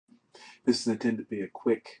This is intended to be a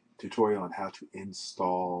quick tutorial on how to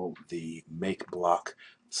install the MakeBlock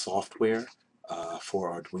software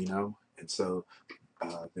for Arduino. And so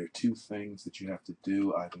there are two things that you have to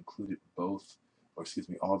do. I've included all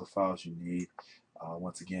the files you need,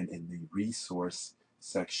 once again, in the resource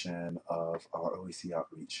section of our OEC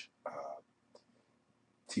Outreach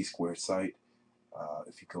T-Squared site.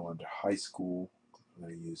 If you go under High School, I'm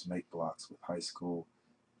going to use MakeBlocks with High School.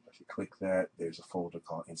 If you click that, there's a folder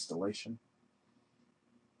called Installation.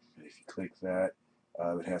 And if you click that,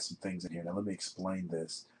 it has some things in here. Now let me explain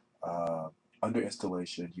this. Under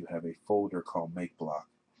installation, you have a folder called MakeBlock.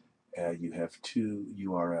 You have two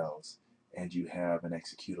URLs, and you have an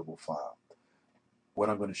executable file. What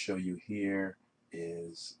I'm going to show you here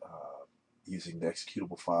is using the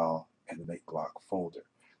executable file and the MakeBlock folder.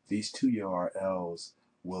 These two URLs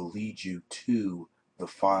will lead you to the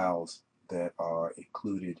files that are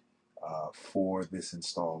included for this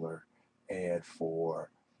installer and for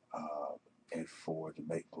the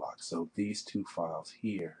MakeBlock. So these two files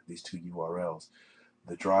here, these two URLs,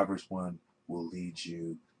 the drivers one will lead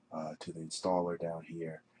you to the installer down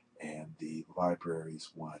here, and the libraries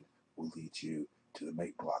one will lead you to the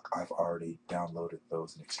MakeBlock. I've already downloaded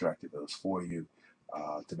those and extracted those for you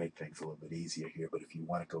to make things a little bit easier here, but if you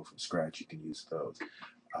want to go from scratch, you can use those.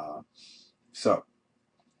 So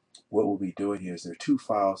what we'll be doing here is there are two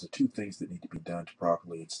files, or two things that need to be done to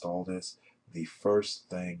properly install this. The first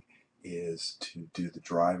thing is to do the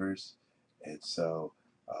drivers, and so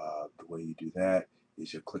the way you do that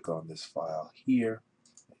is you'll click on this file here,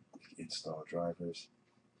 install drivers,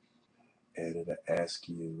 and it'll ask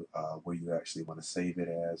you where you actually want to save it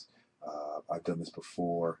as. I've done this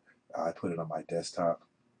before. I put it on my desktop,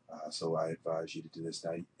 so I advise you to do this.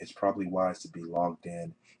 Now, it's probably wise to be logged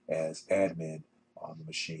in as admin on the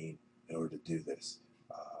machine in order to do this.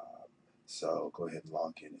 So go ahead and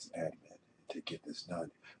log in as admin to get this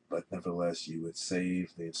done. But nevertheless, you would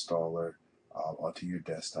save the installer onto your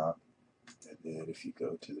desktop, and then if you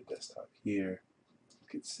go to the desktop here, you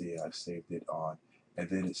can see I've saved it on, and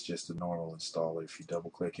then it's just a normal installer. If you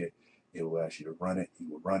double click it, it will ask you to run it.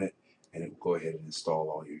 You will run it, and it will go ahead and install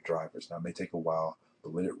all your drivers. Now, it may take a while,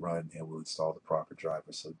 but let it run and we'll install the proper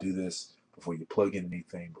drivers. So do this before you plug in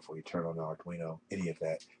anything, before you turn on the Arduino, any of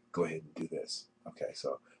that. Go ahead and do this. Okay,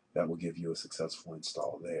 so that will give you a successful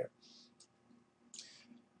install there.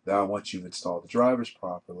 Now, once you've installed the drivers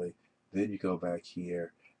properly, then you go back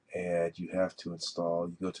here and you have to install,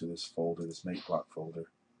 you go to this folder, this MakeBlock folder,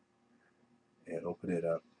 and open it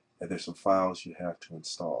up, and there's some files you have to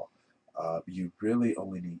install. You really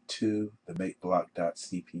only need two, the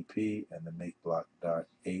MakeBlock.cpp and the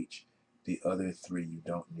MakeBlock.h. The other three you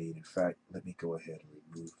don't need. In fact, let me go ahead and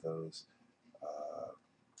remove those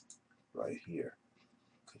right here,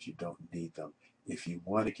 because you don't need them. If you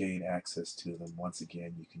want to gain access to them, once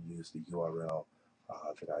again, you can use the URL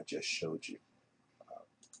that I just showed you.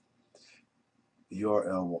 The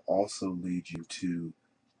URL will also lead you to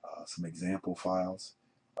some example files,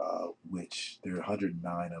 which there are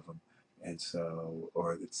 109 of them, and so,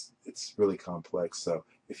 or it's really complex. So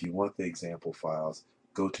if you want the example files,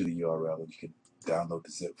 go to the URL and you can download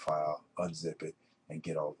the zip file, unzip it, and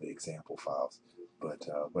get all the example files. But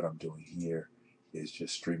what I'm doing here is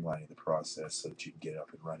just streamlining the process so that you can get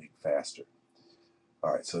up and running faster.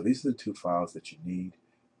 All right, so these are the two files that you need.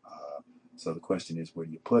 So the question is, where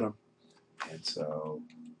do you put them? And so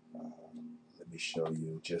let me show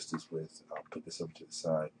you, just as with, I'll put this over to the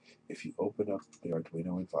side. If you open up the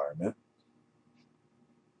Arduino environment,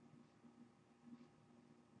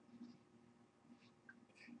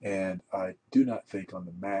 and I do not think on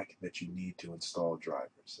the Mac that you need to install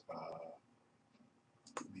drivers.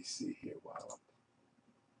 Let me see here while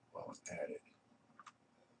I'm at it.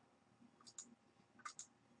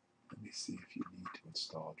 Let me see if you need to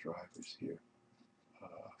install drivers here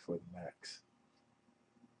for the Macs.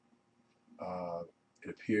 It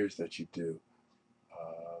appears that you do.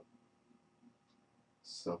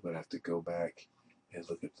 So I'm going to have to go back and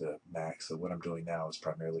look at the Mac. So what I'm doing now is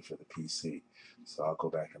primarily for the PC. So I'll go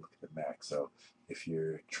back and look at the Mac. So if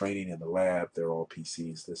you're training in the lab, they're all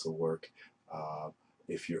PCs. This will work.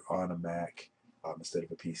 If you're on a Mac instead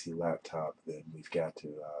of a PC laptop, then we've got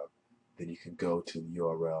to. Then you can go to the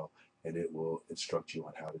URL and it will instruct you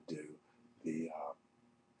on how to do the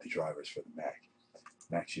drivers for the Mac.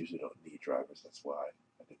 Macs usually don't need drivers. That's why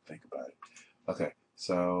I didn't think about it. Okay,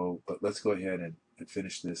 so but let's go ahead and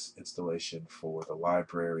finish this installation for the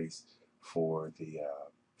libraries for the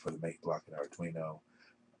MakeBlock and Arduino.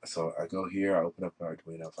 So I go here, I open up an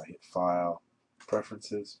Arduino. If I hit File,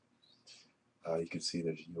 Preferences, you can see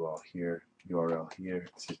there's a URL here,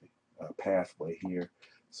 excuse me, pathway here.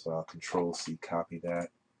 So I'll Control C, copy that,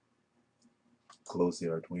 close the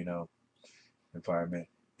Arduino environment.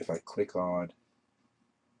 If I click on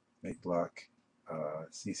MakeBlock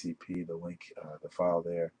CCP, the link, the file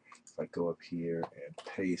there, if I go up here and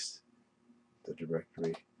paste the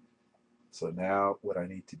directory. So now what I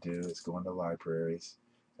need to do is go into libraries,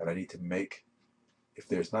 and I need to make, if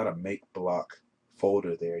there's not a MakeBlock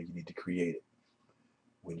folder there, you need to create it.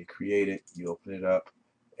 When you create it, you open it up,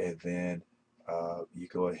 and then you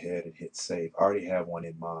go ahead and hit save. I already have one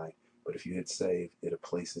in mind, but if you hit save, it'll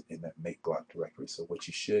place it in that MakeBlock directory. So what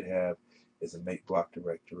you should have is a MakeBlock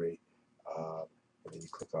directory, and then you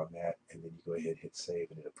click on that, and then you go ahead and hit save,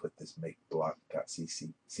 and it'll put this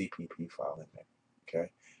MakeBlock.cpp file in there.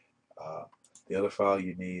 Okay. The other file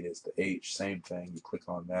you need is the H, same thing. You click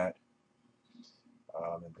on that,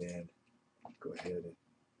 and then go ahead and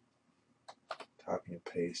copy and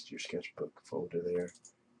paste your sketchbook folder there.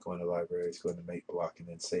 Go into libraries, go into MakeBlock, and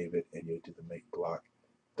then save it, and you'll do the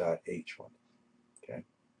MakeBlock.h one. Okay.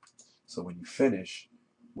 So when you finish,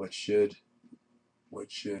 what should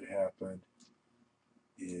happen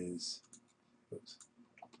is, oops,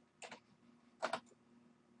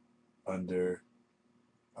 under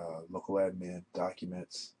local admin,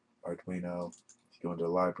 documents, Arduino, if you go into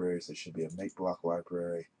libraries, there should be a MakeBlock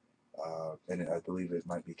library, and I believe it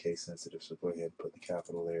might be case sensitive, so go ahead and put the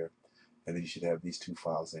capital there, and then you should have these two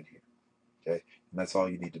files in here. Okay, and that's all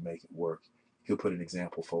you need to make it work. You'll put an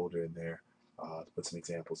example folder in there, put some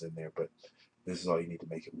examples in there, but this is all you need to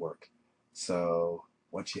make it work. So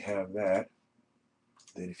once you have that,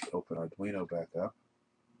 then if you open Arduino back up,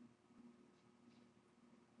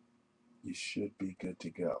 you should be good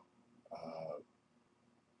to go.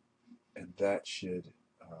 And that should,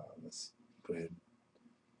 let's go ahead and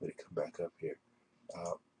let it come back up here.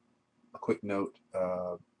 A quick note,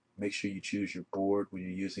 make sure you choose your board when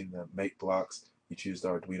you're using the MakeBlocks. You choose the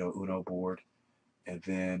Arduino Uno board, and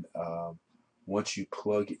then once you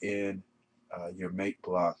plug in your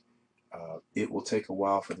MakeBlock, it will take a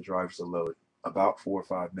while for the drivers to load, about 4 or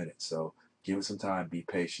 5 minutes. So give it some time, be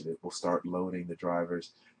patient. It will start loading the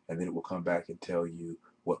drivers, and then it will come back and tell you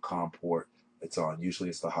what COM port it's on. Usually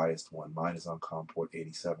it's the highest one. Mine is on COM port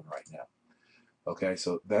 87 right now. Okay,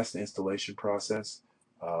 so that's the installation process.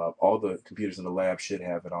 All the computers in the lab should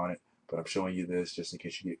have it on it, but I'm showing you this just in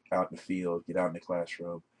case you get out in the field, get out in the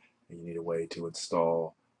classroom, and you need a way to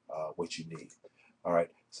install what you need. All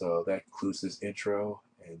right, so that concludes this intro,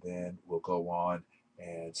 and then we'll go on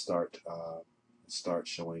and start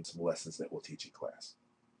showing some lessons that we'll teach in class.